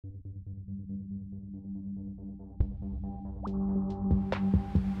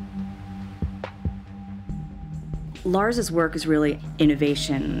Lars's work is really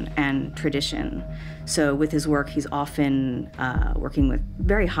innovation and tradition. So with his work, he's often working with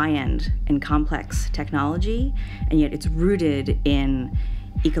very high-end and complex technology, and yet it's rooted in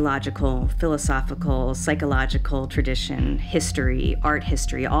ecological, philosophical, psychological tradition, history, art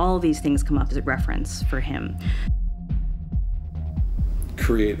history. All of these things come up as a reference for him.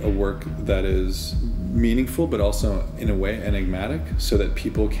 Create a work that is meaningful, but also in a way enigmatic, so that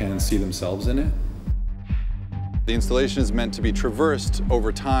people can see themselves in it. The installation is meant to be traversed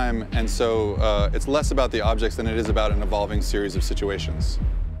over time, and so it's less about the objects than it is about an evolving series of situations.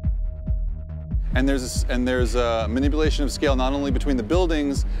 And there's a manipulation of scale not only between the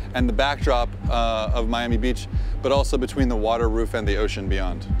buildings and the backdrop of Miami Beach, but also between the water roof and the ocean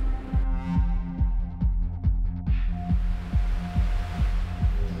beyond.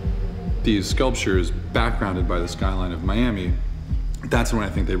 These sculptures, backgrounded by the skyline of Miami, that's when I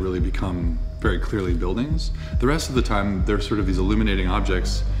think they really become very clearly buildings. The rest of the time, they're sort of these illuminating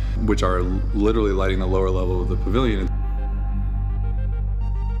objects, which are literally lighting the lower level of the pavilion.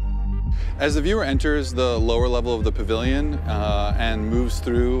 As the viewer enters the lower level of the pavilion and moves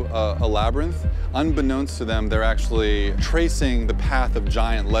through a labyrinth, unbeknownst to them, they're actually tracing the path of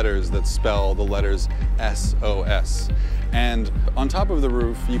giant letters that spell the letters SOS. And on top of the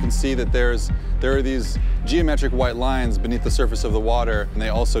roof, you can see that there are these geometric white lines beneath the surface of the water, and they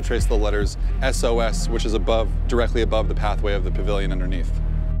also trace the letters SOS, which is directly above the pathway of the pavilion underneath.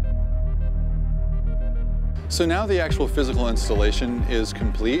 So now the actual physical installation is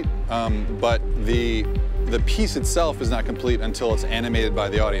complete, but the piece itself is not complete until it's animated by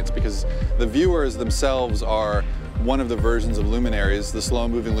the audience, because the viewers themselves are one of the versions of Luminaries, the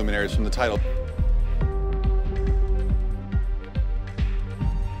slow-moving luminaries from the title.